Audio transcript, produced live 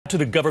To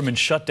the government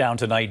shutdown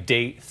tonight,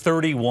 day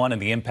 31, and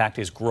the impact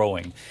is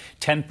growing.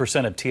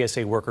 10% of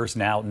TSA workers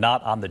now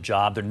not on the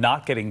job. They're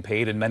not getting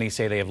paid, and many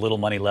say they have little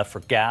money left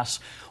for gas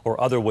or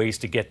other ways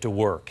to get to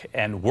work.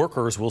 And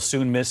workers will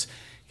soon miss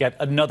yet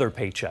another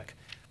paycheck.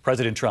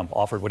 President Trump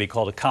offered what he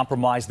called a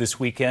compromise this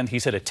weekend. He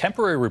said a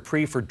temporary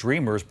reprieve for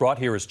dreamers brought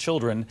here as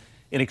children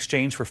in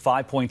exchange for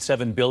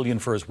 $5.7 billion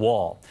for his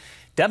wall.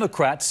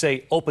 Democrats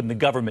say open the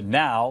government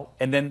now,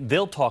 and then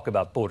they'll talk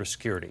about border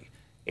security.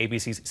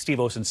 ABC's Steve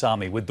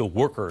Osunsami with the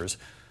workers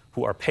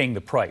who are paying the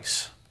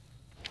price.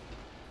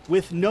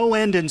 With no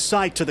end in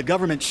sight to the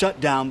government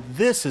shutdown,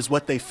 this is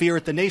what they fear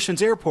at the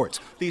nation's airports.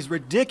 These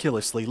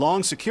ridiculously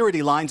long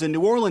security lines in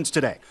New Orleans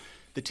today.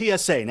 The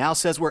TSA now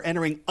says we're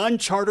entering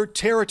uncharted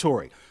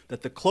territory,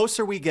 that the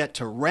closer we get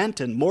to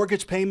rent and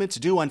mortgage payments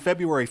due on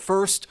February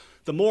 1st,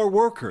 the more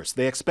workers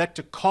they expect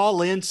to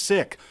call in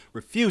sick,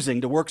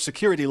 refusing to work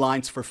security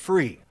lines for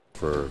free.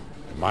 For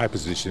my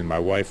position, my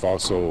wife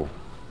also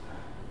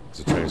is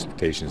a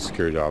transportation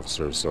security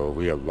officer, so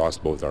we have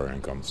lost both our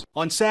incomes.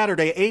 On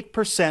Saturday,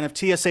 8% of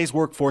TSA's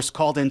workforce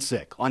called in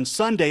sick. On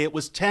Sunday, it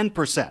was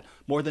 10%,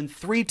 more than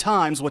 3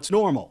 times what's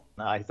normal.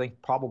 I think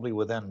probably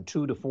within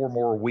 2 to 4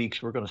 more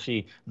weeks, we're going to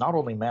see not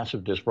only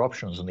massive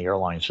disruptions in the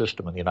airline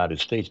system in the United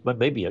States, but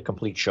maybe a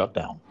complete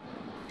shutdown.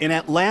 In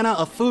Atlanta,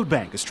 a food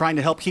bank is trying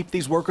to help keep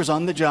these workers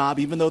on the job,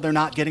 even though they're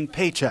not getting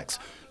paychecks,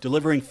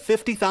 delivering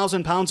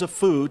 50,000 pounds of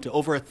food to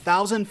over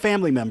 1,000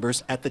 family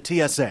members at the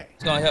TSA.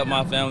 It's going to help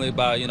my family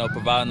by,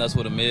 providing us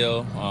with a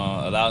meal,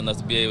 allowing us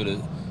to be able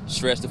to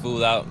stretch the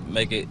food out,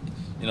 make it,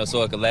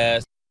 so it can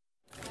last.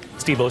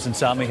 Steve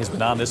Osunsami has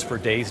been on this for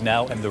days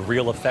now, and the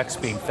real effects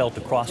being felt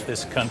across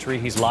this country.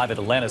 He's live at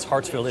Atlanta's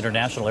Hartsfield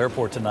International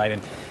Airport tonight.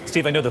 And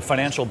Steve, I know the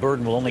financial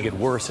burden will only get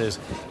worse as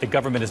the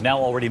government has now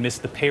already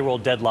missed the payroll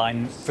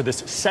deadline for this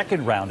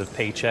second round of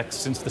paychecks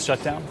since the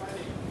shutdown.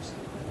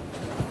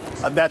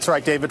 That's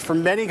right, David. For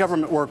many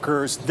government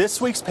workers, this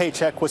week's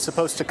paycheck was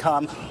supposed to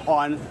come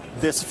on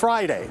this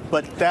Friday,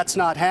 but that's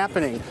not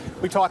happening.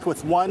 We talked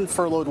with one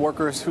furloughed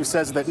worker who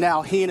says that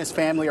now he and his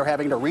family are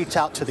having to reach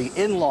out to the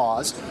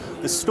in-laws.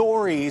 The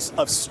stories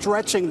of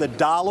stretching the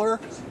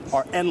dollar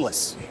are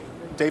endless.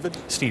 David?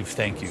 Steve,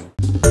 thank you.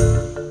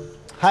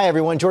 Hi,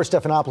 everyone. George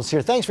Stephanopoulos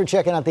here. Thanks for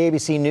checking out the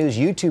ABC News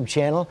YouTube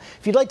channel.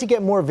 If you'd like to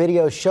get more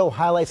videos, show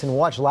highlights, and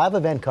watch live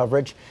event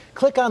coverage,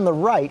 click on the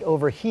right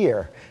over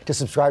here to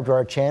subscribe to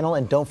our channel.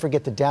 And don't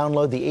forget to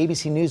download the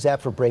ABC News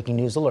app for breaking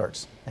news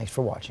alerts. Thanks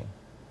for watching.